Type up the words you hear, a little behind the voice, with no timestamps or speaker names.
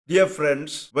Dear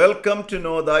friends, welcome to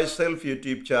Know Thyself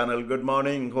YouTube Channel. Good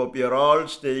morning. Hope you're all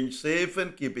staying safe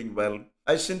and keeping well.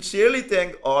 I sincerely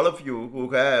thank all of you who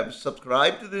have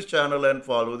subscribed to this channel and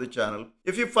follow the channel.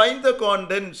 If you find the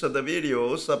contents of the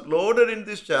videos uploaded in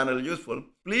this channel useful,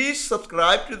 please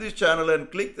subscribe to this channel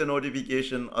and click the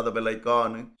notification or the bell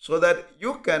icon so that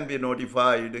you can be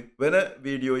notified when a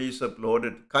video is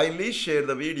uploaded. Kindly share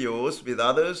the videos with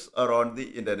others around the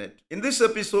internet. In this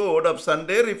episode of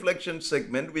Sunday Reflection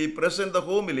segment, we present the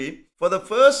homily for the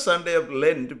first Sunday of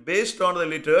Lent based on the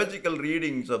liturgical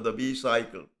readings of the B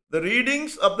cycle. The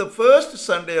readings of the first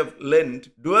Sunday of Lent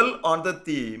dwell on the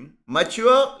theme,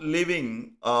 Mature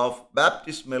Living of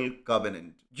Baptismal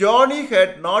Covenant. Johnny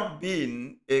had not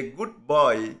been a good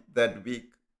boy that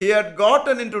week. He had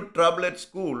gotten into trouble at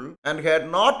school and had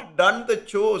not done the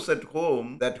chores at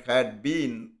home that had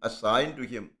been assigned to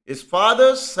him. His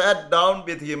father sat down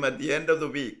with him at the end of the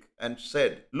week and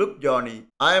said, "Look, Johnny,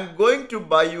 I am going to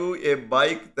buy you a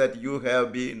bike that you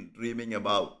have been dreaming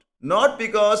about. Not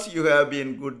because you have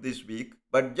been good this week,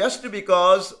 but just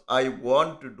because I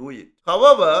want to do it.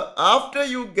 However, after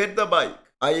you get the bike,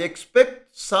 I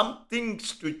expect some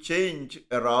things to change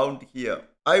around here.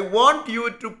 I want you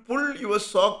to pull your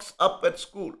socks up at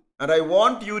school, and I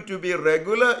want you to be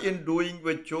regular in doing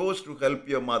your chores to help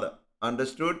your mother.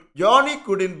 Understood?" Johnny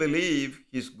couldn't believe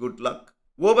his good luck.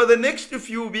 Over the next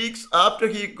few weeks after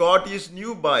he got his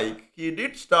new bike, he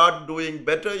did start doing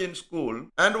better in school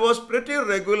and was pretty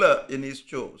regular in his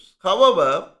chores.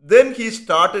 However, then he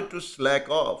started to slack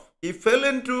off. He fell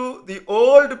into the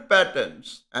old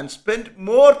patterns and spent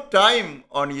more time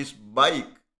on his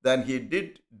bike than he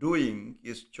did doing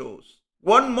his chores.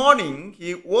 One morning,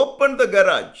 he opened the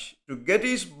garage to get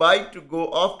his bike to go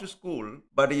off to school,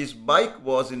 but his bike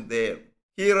wasn't there.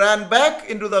 He ran back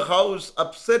into the house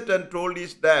upset and told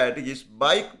his dad his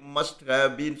bike must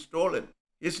have been stolen.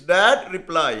 His dad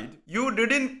replied, "You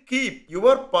didn't keep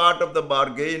your part of the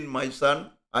bargain, my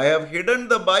son. I have hidden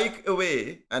the bike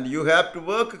away and you have to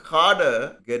work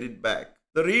harder to get it back."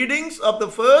 The readings of the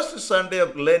first Sunday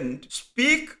of Lent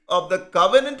speak of the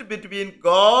covenant between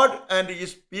God and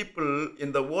His people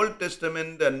in the Old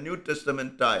Testament and New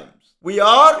Testament times. We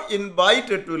are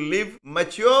invited to live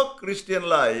mature Christian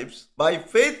lives by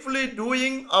faithfully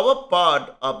doing our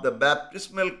part of the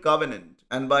baptismal covenant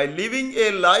and by living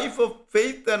a life of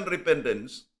faith and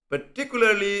repentance,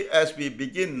 particularly as we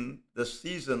begin the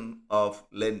season of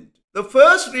Lent. The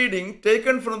first reading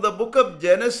taken from the book of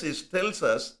Genesis tells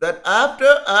us that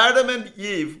after Adam and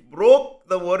Eve broke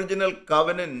the original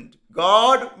covenant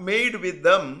God made with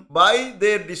them by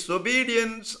their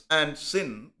disobedience and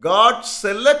sin, God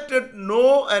selected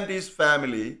Noah and his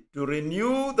family to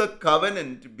renew the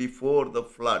covenant before the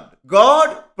flood.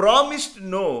 God promised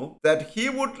Noah that he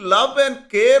would love and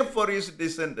care for his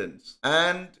descendants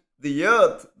and the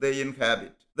earth they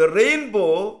inhabit. The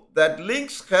rainbow that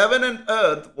links heaven and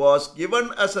earth was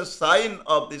given as a sign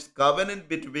of this covenant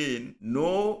between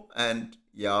Noah and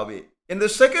Yahweh. In the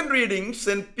second reading,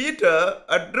 St. Peter,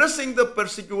 addressing the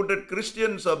persecuted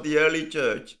Christians of the early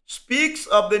church, speaks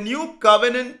of the new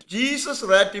covenant Jesus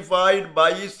ratified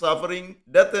by his suffering,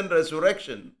 death and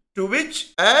resurrection, to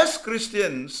which, as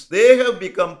Christians, they have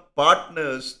become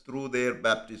partners through their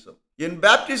baptism. In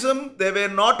baptism, they were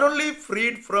not only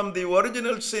freed from the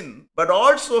original sin, but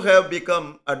also have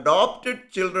become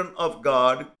adopted children of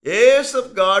God, heirs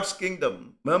of God's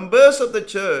kingdom, members of the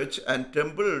church and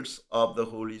temples of the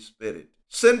Holy Spirit.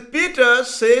 St. Peter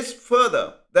says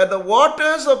further that the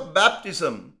waters of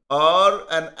baptism are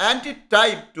an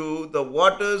antitype to the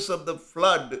waters of the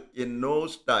flood in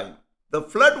Noah's time. The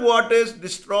flood waters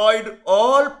destroyed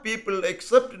all people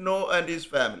except Noah and his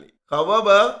family.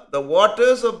 However, the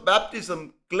waters of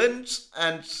baptism cleanse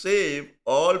and save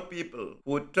all people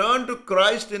who turn to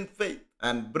Christ in faith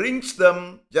and brings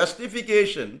them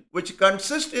justification, which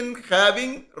consists in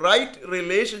having right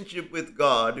relationship with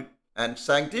God, and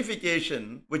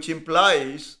sanctification, which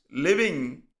implies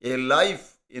living a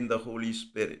life in the Holy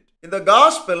Spirit. In the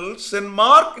Gospel, St.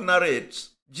 Mark narrates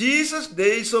Jesus'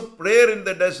 days of prayer in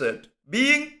the desert,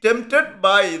 being tempted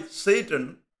by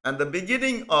Satan, and the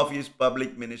beginning of his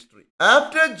public ministry.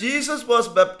 After Jesus was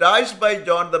baptized by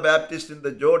John the Baptist in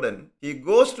the Jordan, he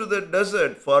goes to the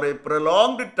desert for a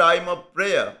prolonged time of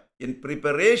prayer in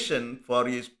preparation for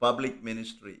his public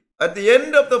ministry. At the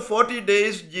end of the 40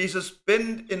 days Jesus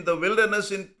spent in the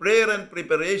wilderness in prayer and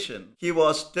preparation, he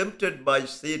was tempted by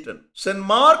Satan. St.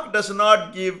 Mark does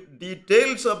not give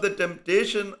details of the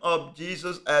temptation of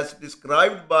Jesus as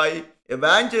described by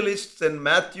evangelists St.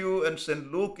 Matthew and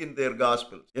St. Luke in their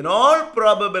Gospels. In all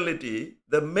probability,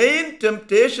 the main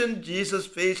temptation Jesus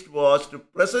faced was to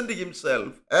present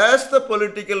himself as the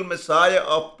political Messiah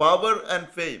of power and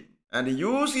fame, and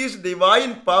use his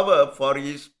divine power for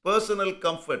his personal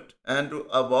comfort and to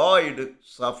avoid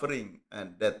suffering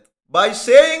and death. By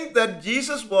saying that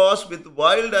Jesus was with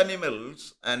wild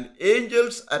animals and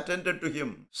angels attended to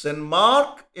him, St.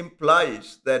 Mark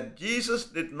implies that Jesus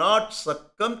did not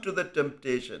succumb to the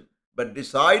temptation, but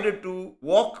decided to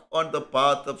walk on the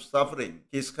path of suffering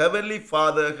his heavenly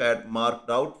Father had marked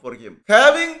out for him.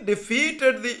 Having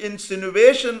defeated the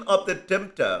insinuation of the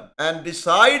tempter and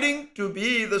deciding to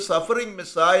be the suffering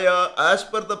Messiah as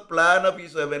per the plan of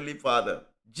his heavenly Father,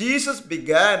 Jesus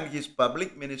began his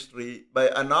public ministry by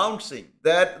announcing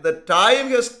that the time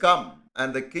has come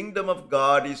and the kingdom of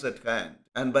God is at hand,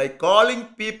 and by calling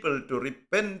people to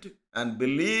repent and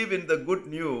believe in the good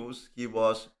news he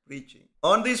was preaching.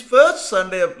 On this first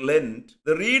Sunday of Lent,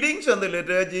 the readings and the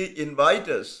liturgy invite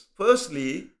us,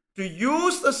 firstly, to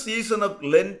use the season of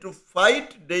Lent to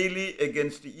fight daily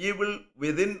against evil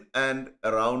within and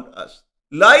around us.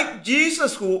 Like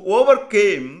Jesus, who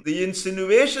overcame the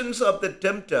insinuations of the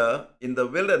tempter in the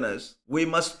wilderness, we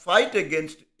must fight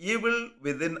against evil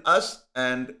within us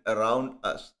and around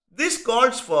us. This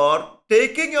calls for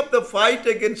taking up the fight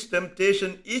against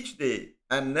temptation each day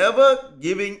and never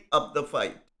giving up the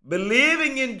fight.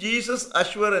 Believing in Jesus'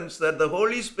 assurance that the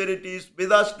Holy Spirit is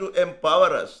with us to empower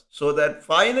us so that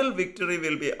final victory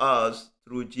will be ours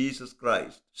through Jesus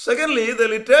Christ. Secondly, the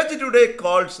liturgy today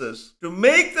calls us to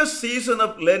make the season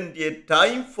of Lent a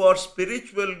time for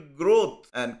spiritual growth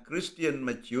and Christian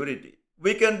maturity.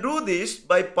 We can do this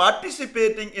by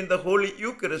participating in the Holy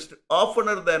Eucharist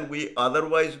oftener than we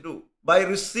otherwise do, by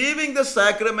receiving the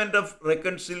sacrament of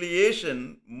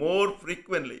reconciliation more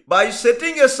frequently, by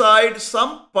setting aside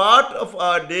some part of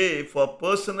our day for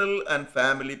personal and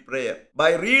family prayer,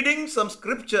 by reading some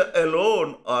scripture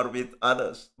alone or with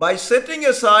others, by setting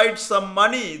aside some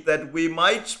money that we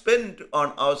might spend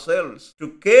on ourselves to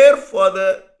care for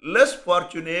the less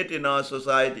fortunate in our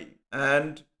society,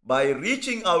 and by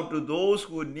reaching out to those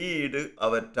who need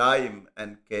our time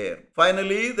and care.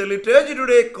 Finally, the liturgy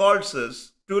today calls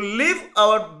us to live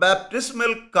our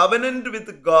baptismal covenant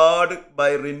with God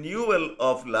by renewal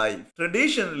of life.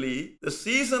 Traditionally, the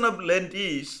season of Lent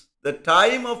is the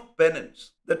time of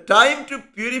penance, the time to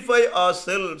purify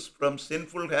ourselves from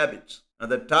sinful habits,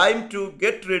 and the time to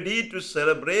get ready to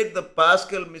celebrate the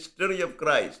Paschal mystery of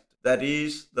Christ. That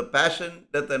is, the passion,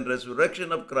 death, and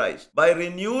resurrection of Christ, by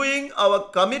renewing our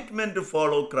commitment to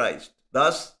follow Christ.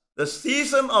 Thus, the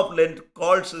season of Lent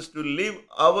calls us to live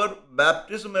our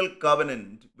baptismal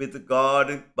covenant with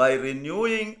God by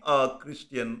renewing our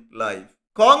Christian life.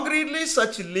 Concretely,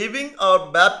 such living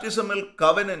our baptismal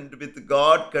covenant with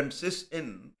God consists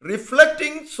in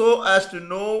reflecting so as to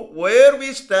know where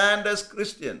we stand as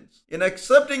Christians, in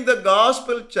accepting the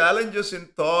gospel challenges in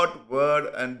thought,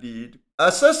 word, and deed,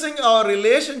 assessing our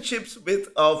relationships with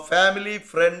our family,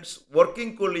 friends,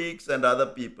 working colleagues, and other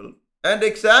people, and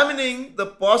examining the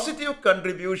positive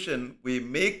contribution we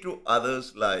make to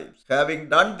others' lives. Having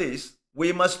done this,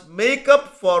 we must make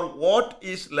up for what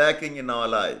is lacking in our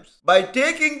lives by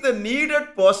taking the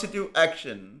needed positive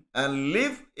action and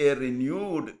live a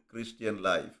renewed Christian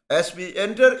life. As we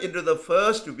enter into the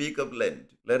first week of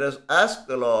Lent, let us ask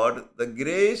the Lord the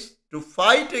grace to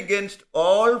fight against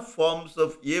all forms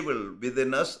of evil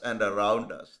within us and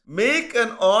around us. Make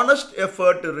an honest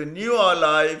effort to renew our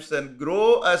lives and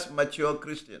grow as mature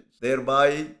Christians.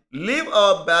 Thereby, live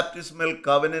our baptismal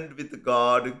covenant with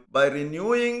God by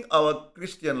renewing our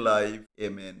Christian life.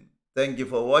 Amen. Thank you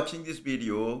for watching this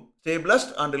video. Stay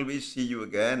blessed until we see you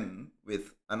again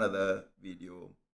with another video.